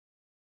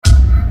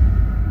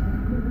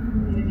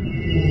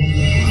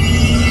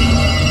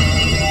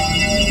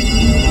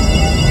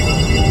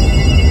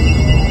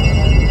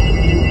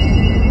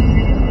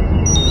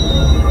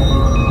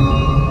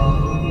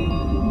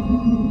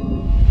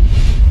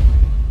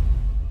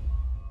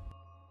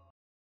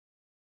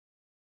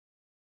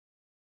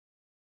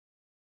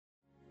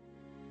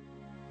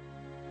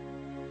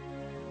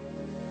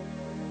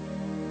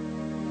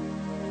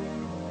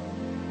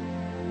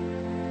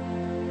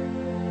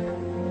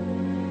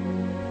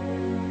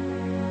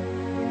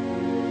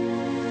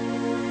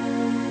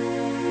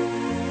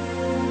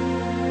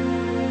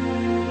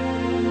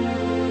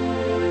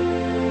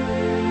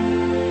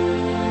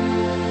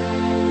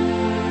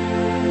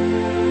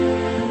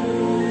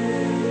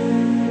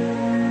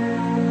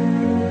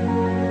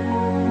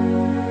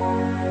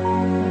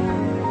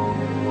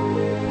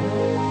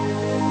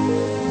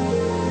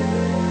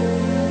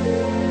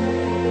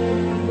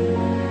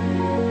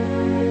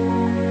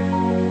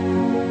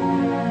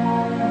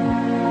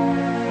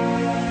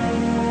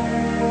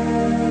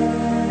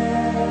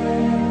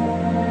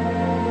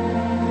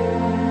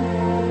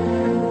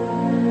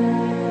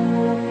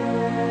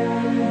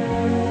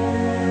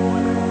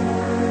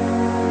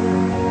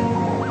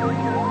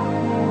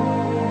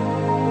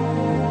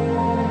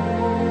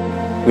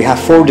We have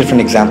 4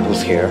 different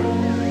examples here.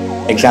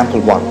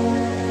 Example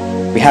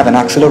 1. We have an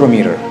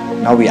accelerometer.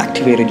 Now we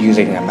activate it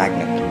using a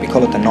magnet. We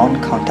call it the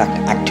non-contact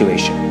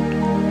activation.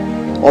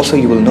 Also,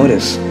 you will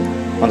notice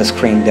on the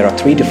screen there are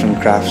 3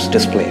 different graphs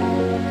displayed: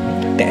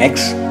 the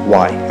X,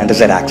 Y and the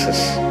Z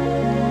axis.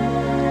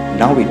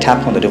 Now we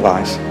tap on the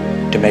device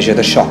to measure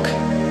the shock.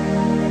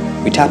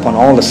 We tap on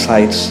all the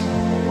sides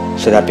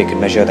so that we can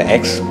measure the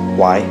X,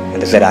 Y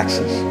and the Z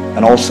axis,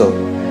 and also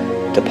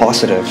the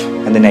positive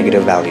and the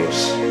negative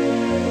values.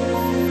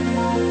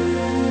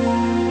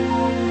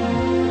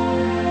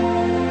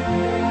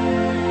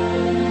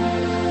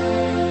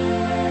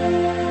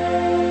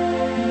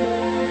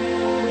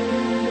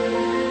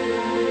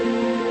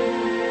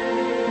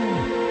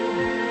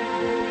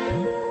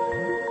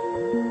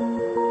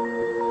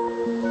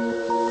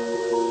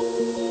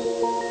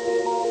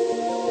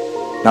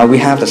 Now we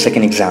have the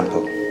second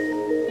example.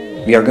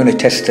 We are going to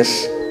test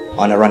this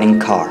on a running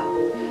car.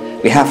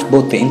 We have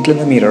both the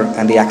inclinometer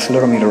and the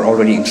accelerometer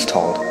already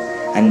installed,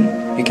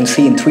 and you can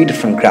see in 3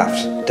 different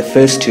graphs, the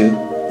first 2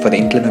 for the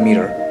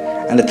inclinometer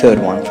and the third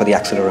one for the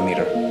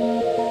accelerometer.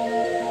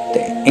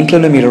 The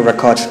inclinometer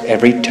records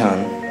every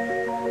turn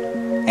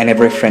and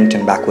every front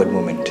and backward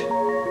movement,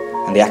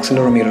 and the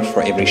accelerometer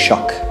for every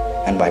shock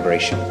and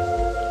vibration.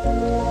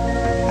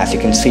 As you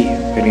can see,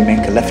 when we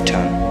make a left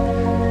turn,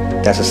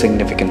 there's a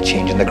significant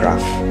change in the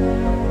graph.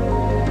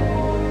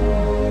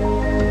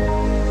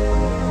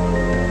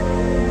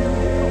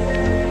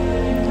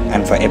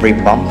 And for every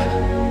bump,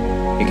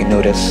 you can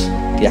notice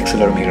the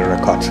accelerometer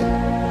records it.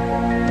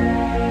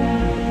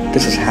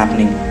 This is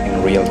happening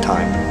in real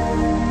time.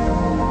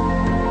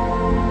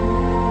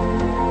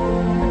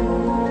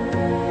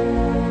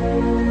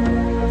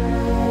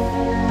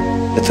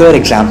 The third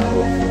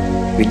example,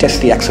 we test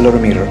the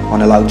accelerometer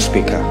on a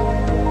loudspeaker.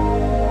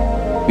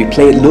 We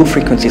play low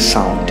frequency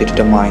sound to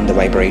determine the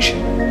vibration.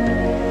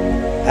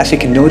 As you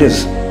can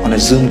notice on a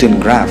zoomed in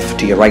graph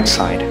to your right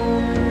side,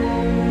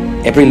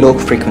 every low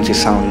frequency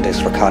sound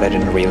is recorded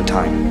in real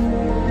time.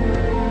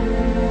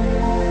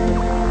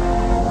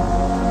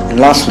 And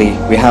lastly,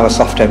 we have a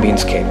software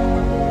BeanScape.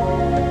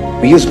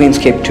 We use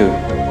BeanScape to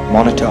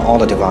monitor all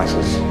the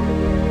devices.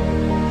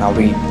 Now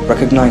we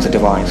recognize the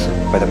device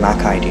by the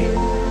MAC ID.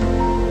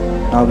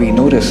 Now we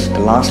notice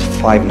the last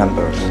 5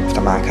 numbers of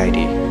the MAC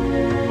ID.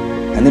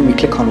 And then we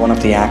click on one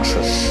of the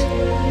axes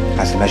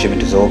as the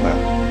measurement is over.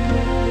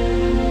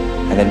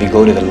 And then we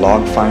go to the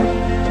log file.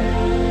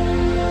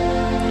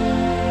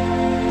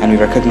 And we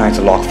recognize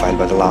the log file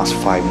by the last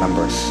 5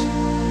 numbers.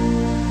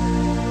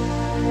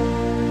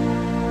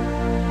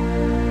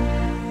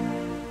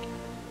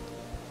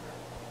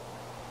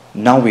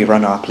 Now we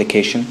run our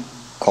application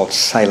called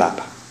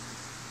Scilab.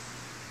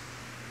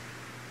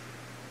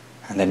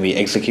 And then we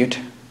execute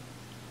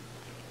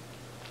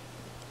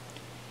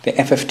the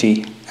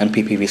FFT and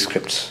PPV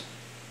scripts.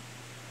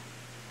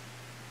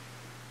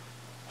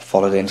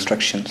 Follow the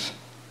instructions.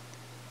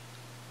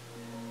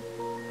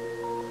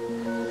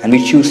 And we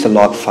choose the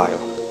log file.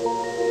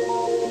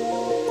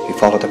 We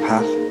follow the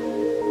path.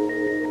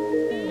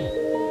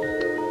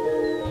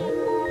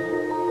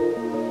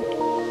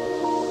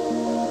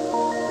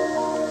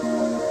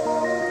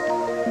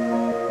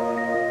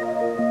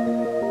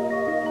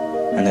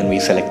 And then we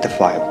select the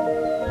file.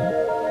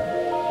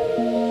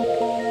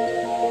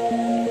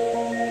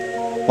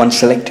 Once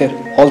selected,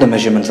 all the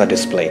measurements are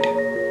displayed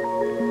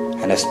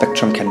and a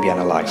spectrum can be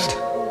analyzed.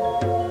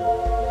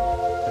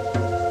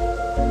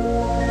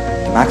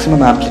 The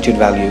maximum amplitude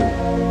value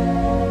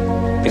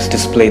is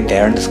displayed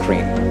there on the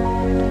screen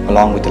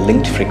along with the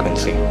linked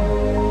frequency.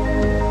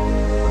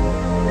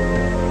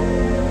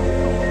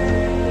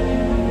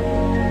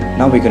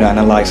 Now we're going to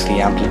analyze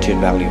the amplitude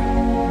value.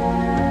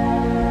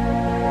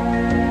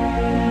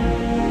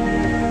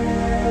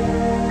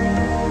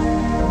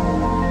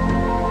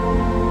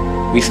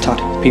 We start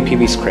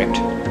PPV script.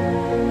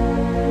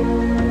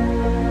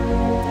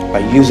 By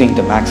using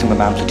the maximum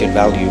amplitude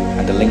value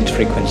and the linked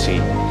frequency,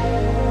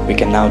 we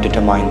can now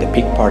determine the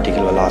peak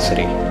particle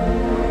velocity